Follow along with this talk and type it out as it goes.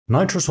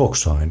Nitrous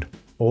oxide,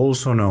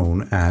 also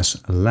known as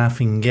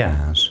laughing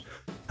gas,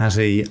 has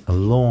a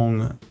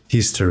long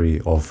history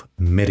of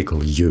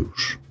medical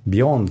use.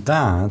 Beyond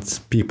that,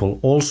 people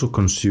also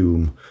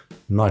consume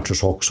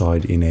nitrous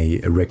oxide in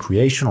a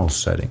recreational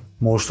setting,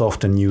 most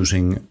often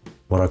using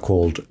what are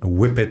called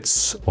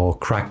whippets or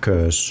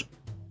crackers,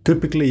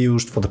 typically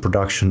used for the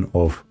production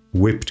of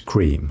whipped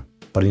cream.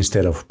 But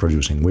instead of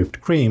producing whipped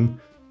cream,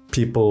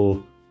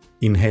 people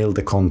inhale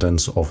the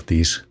contents of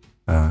these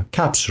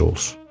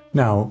capsules.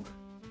 Now,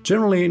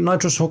 generally,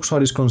 nitrous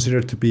oxide is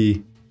considered to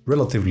be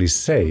relatively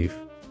safe,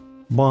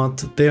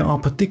 but there are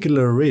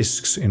particular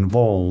risks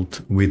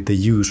involved with the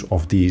use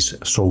of these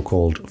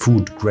so-called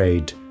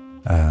food-grade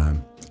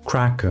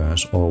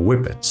crackers or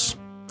whippets.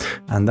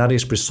 And that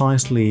is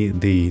precisely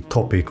the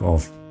topic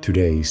of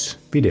today's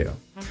video.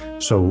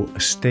 So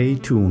stay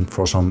tuned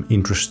for some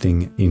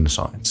interesting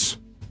insights.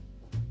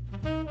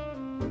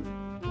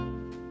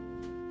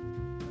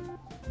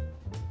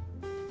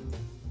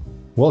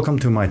 Welcome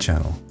to my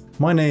channel.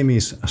 My name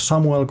is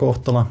Samuel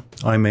Kohtala.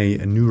 I'm a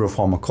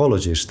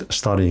neuropharmacologist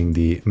studying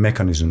the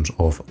mechanisms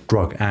of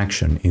drug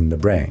action in the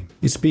brain.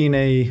 It's been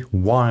a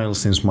while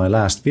since my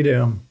last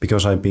video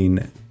because I've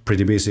been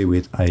pretty busy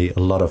with a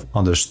lot of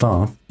other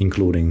stuff,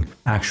 including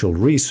actual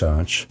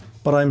research,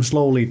 but I'm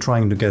slowly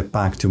trying to get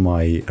back to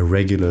my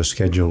regular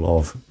schedule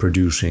of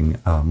producing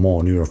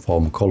more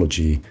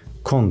neuropharmacology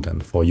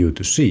content for you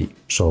to see,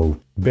 so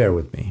bear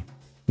with me.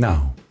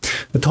 Now,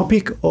 the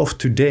topic of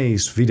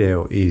today's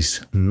video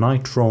is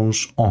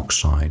nitrous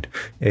oxide,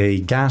 a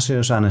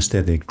gaseous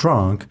anesthetic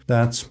drug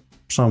that,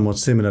 somewhat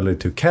similarly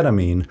to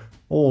ketamine,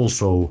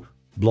 also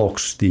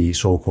blocks the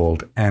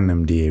so-called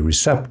NMDA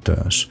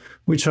receptors,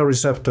 which are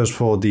receptors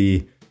for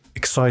the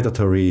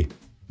excitatory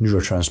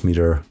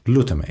neurotransmitter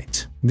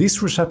glutamate.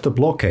 This receptor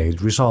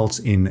blockade results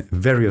in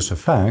various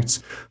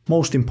effects,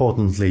 most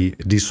importantly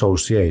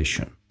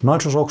dissociation.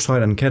 Nitrous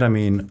oxide and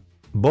ketamine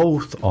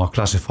both are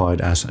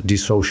classified as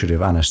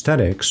dissociative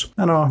anesthetics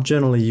and are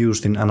generally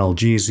used in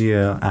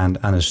analgesia and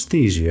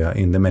anesthesia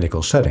in the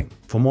medical setting.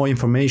 For more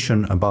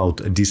information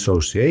about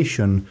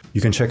dissociation, you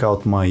can check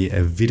out my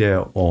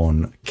video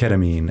on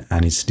ketamine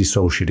and its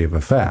dissociative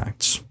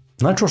effects.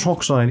 Nitrous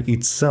oxide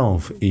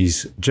itself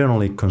is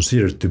generally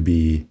considered to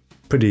be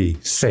pretty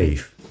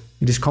safe.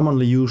 It is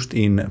commonly used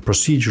in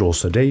procedural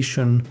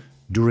sedation,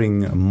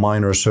 during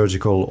minor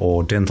surgical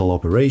or dental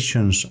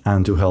operations,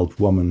 and to help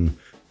women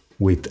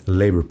with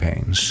labor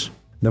pains.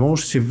 The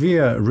most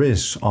severe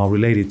risks are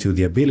related to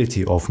the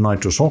ability of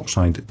nitrous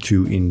oxide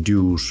to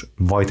induce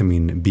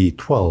vitamin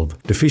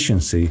B12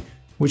 deficiency,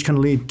 which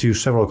can lead to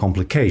several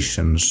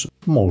complications,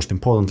 most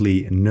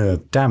importantly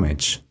nerve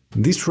damage.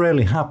 This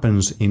rarely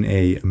happens in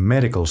a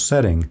medical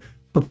setting,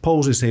 but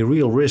poses a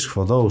real risk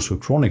for those who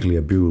chronically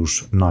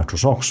abuse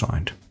nitrous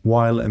oxide.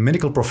 While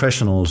medical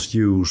professionals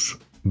use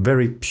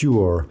very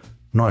pure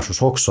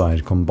nitrous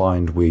oxide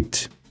combined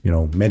with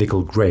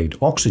medical grade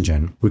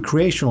oxygen,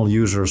 recreational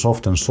users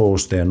often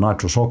source their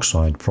nitrous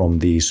oxide from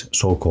these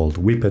so-called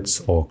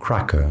whippets or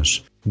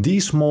crackers.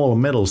 These small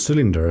metal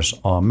cylinders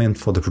are meant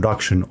for the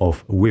production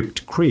of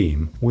whipped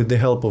cream with the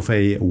help of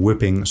a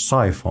whipping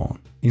siphon.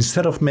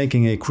 Instead of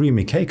making a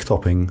creamy cake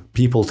topping,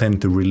 people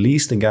tend to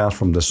release the gas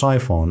from the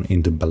siphon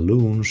into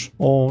balloons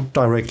or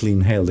directly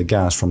inhale the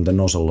gas from the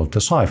nozzle of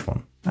the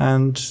siphon.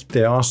 And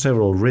there are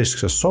several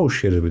risks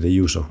associated with the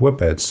use of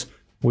whippets,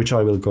 which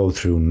I will go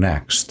through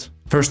next.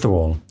 First of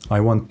all, I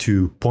want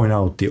to point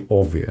out the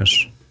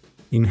obvious.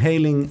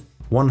 Inhaling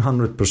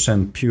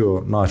 100%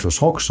 pure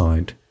nitrous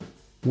oxide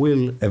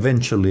will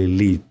eventually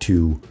lead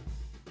to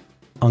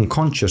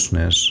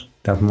unconsciousness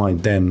that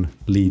might then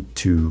lead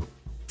to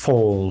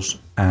falls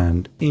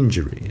and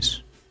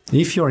injuries.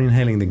 If you're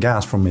inhaling the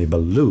gas from a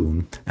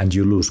balloon and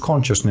you lose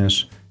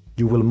consciousness,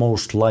 you will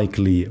most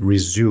likely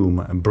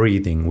resume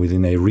breathing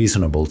within a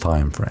reasonable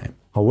time frame.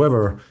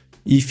 However,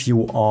 if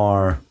you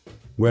are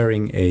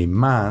wearing a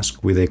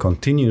mask with a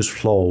continuous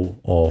flow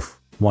of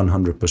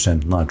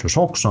 100% nitrous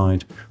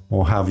oxide,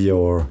 or have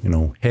your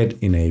head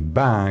in a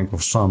bag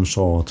of some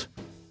sort,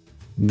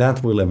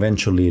 that will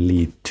eventually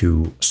lead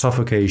to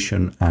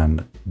suffocation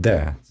and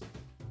death.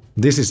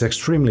 This is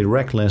extremely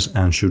reckless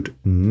and should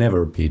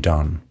never be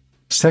done.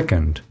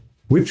 Second,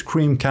 whipped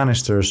cream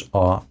canisters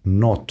are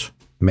not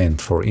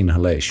meant for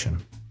inhalation.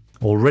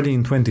 Already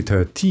in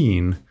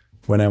 2013,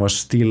 when I was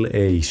still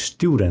a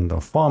student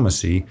of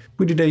pharmacy,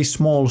 we did a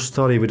small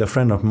study with a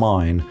friend of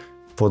mine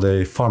for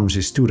the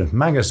Pharmacy Student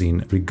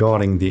magazine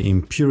regarding the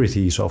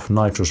impurities of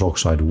nitrous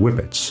oxide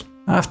whippets.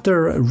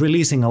 After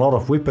releasing a lot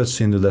of whippets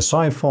into the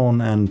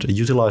siphon and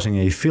utilizing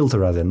a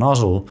filter at the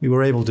nozzle, we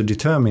were able to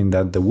determine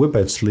that the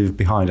whippets leave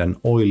behind an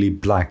oily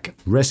black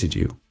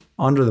residue.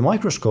 Under the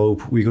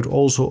microscope, we could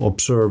also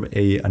observe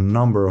a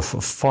number of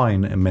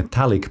fine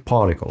metallic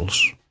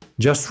particles.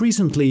 Just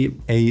recently,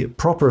 a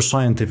proper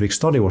scientific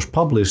study was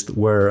published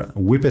where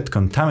whippet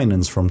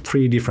contaminants from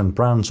 3 different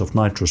brands of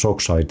nitrous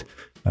oxide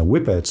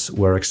whippets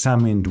were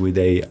examined with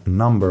a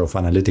number of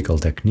analytical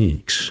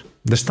techniques.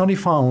 The study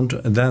found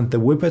that the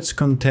whippets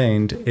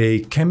contained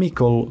a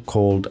chemical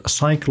called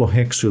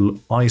cyclohexyl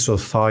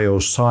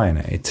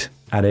isothiocyanate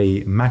at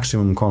a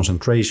maximum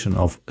concentration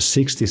of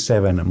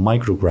 67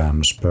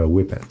 micrograms per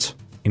whippet.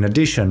 In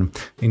addition,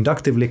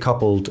 inductively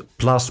coupled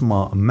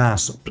plasma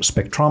mass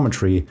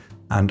spectrometry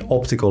and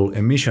optical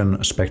emission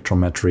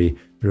spectrometry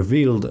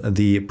revealed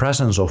the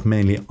presence of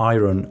mainly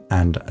iron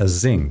and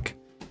zinc,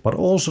 but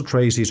also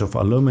traces of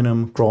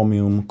aluminum,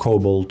 chromium,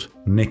 cobalt,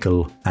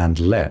 nickel, and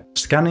lead.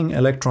 Scanning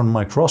electron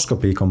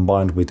microscopy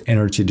combined with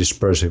energy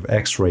dispersive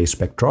X-ray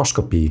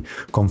spectroscopy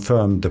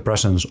confirmed the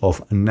presence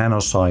of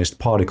nano-sized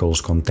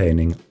particles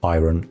containing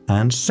iron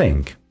and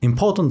zinc.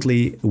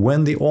 Importantly,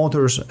 when the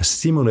authors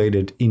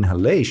simulated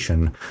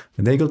inhalation,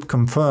 they could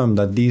confirm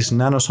that these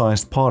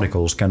nano-sized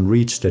particles can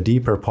reach the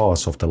deeper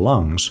parts of the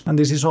lungs, and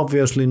this is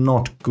obviously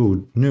not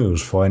good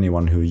news for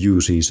anyone who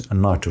uses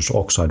nitrous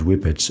oxide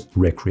whippets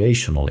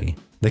recreationally.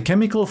 The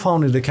chemical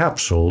found in the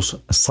capsules,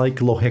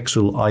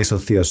 cyclohexyl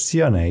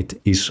isothiocyanate,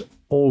 is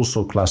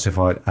also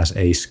classified as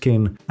a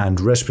skin and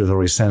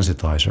respiratory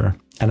sensitizer,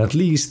 and at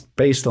least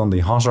based on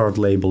the hazard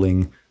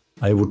labeling,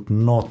 I would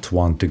not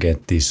want to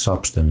get this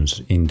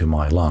substance into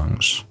my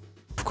lungs.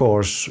 Of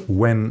course,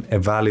 when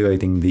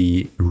evaluating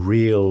the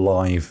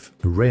real-life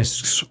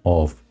risks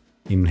of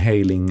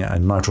inhaling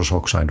nitrous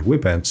oxide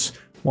whippets,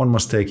 one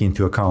must take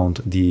into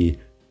account the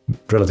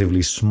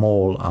relatively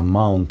small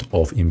amount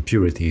of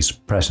impurities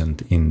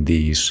present in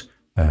these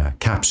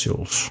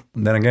capsules.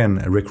 Then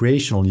again,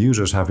 recreational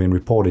users have been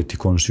reported to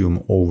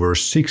consume over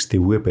 60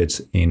 whippets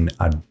in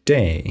a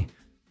day,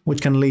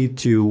 which can lead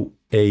to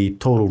a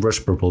total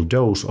respirable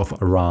dose of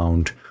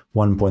around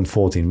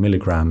 1.14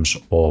 milligrams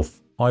of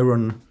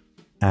iron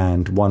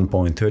and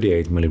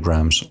 1.38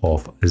 milligrams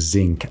of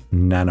zinc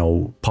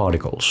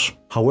nanoparticles.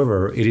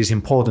 However, it is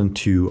important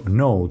to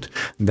note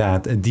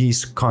that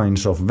these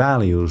kinds of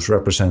values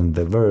represent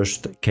the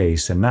worst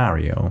case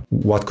scenario,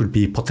 what could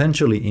be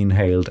potentially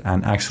inhaled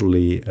and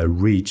actually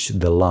reach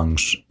the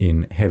lungs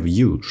in heavy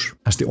use.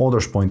 As the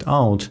authors point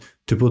out,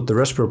 to put the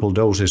respirable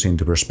doses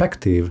into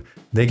perspective,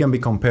 they can be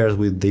compared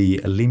with the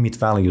limit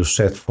values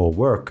set for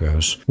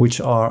workers, which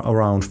are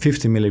around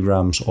 50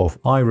 milligrams of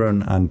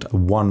iron and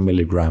 1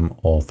 milligram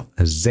of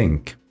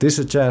zinc. This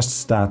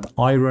suggests that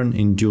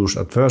iron-induced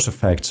adverse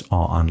effects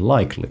are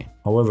unlikely.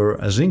 However,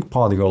 zinc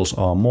particles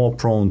are more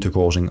prone to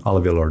causing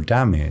alveolar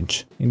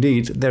damage.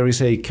 Indeed, there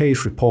is a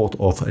case report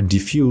of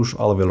diffuse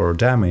alveolar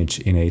damage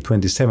in a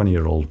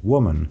 27-year-old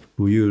woman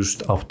who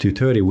used up to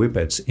 30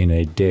 whippets in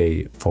a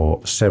day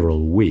for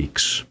several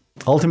weeks.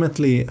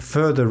 Ultimately,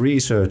 further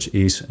research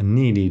is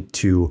needed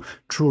to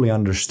truly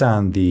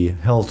understand the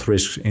health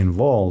risks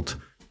involved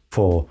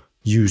for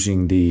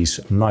using these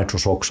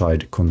nitrous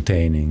oxide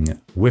containing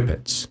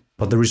whippets.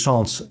 But the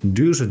results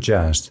do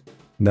suggest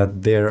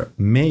that there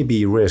may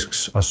be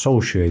risks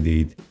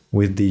associated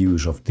with the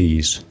use of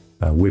these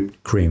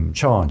whipped cream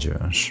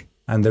chargers.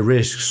 And the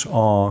risks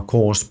are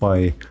caused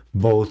by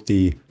both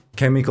the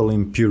chemical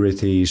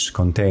impurities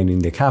contained in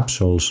the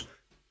capsules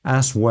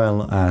as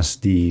well as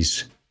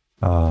these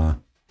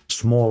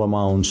small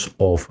amounts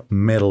of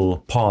metal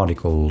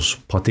particles,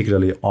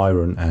 particularly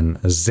iron and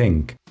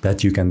zinc,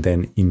 that you can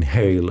then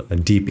inhale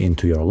deep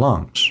into your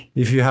lungs.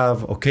 If you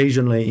have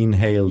occasionally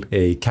inhaled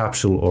a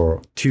capsule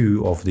or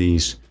two of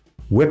these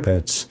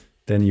whippets,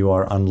 then you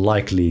are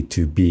unlikely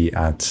to be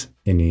at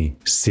any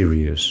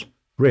serious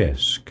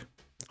risk.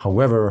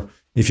 However,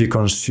 if you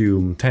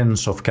consume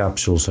tens of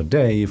capsules a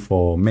day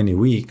for many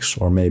weeks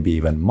or maybe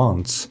even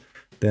months,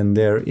 then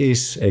there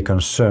is a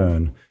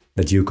concern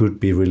that you could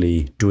be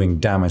really doing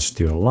damage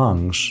to your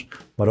lungs,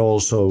 but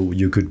also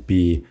you could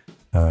be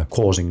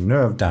causing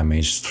nerve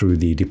damage through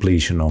the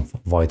depletion of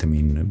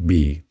vitamin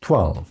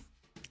B12.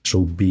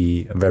 So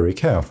be very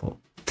careful.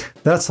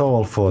 That's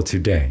all for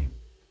today.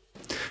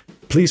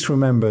 Please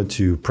remember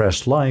to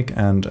press like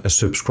and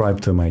subscribe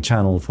to my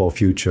channel for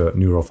future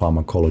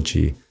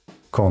neuropharmacology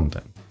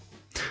content.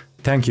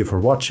 Thank you for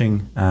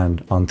watching,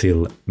 and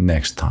until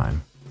next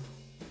time.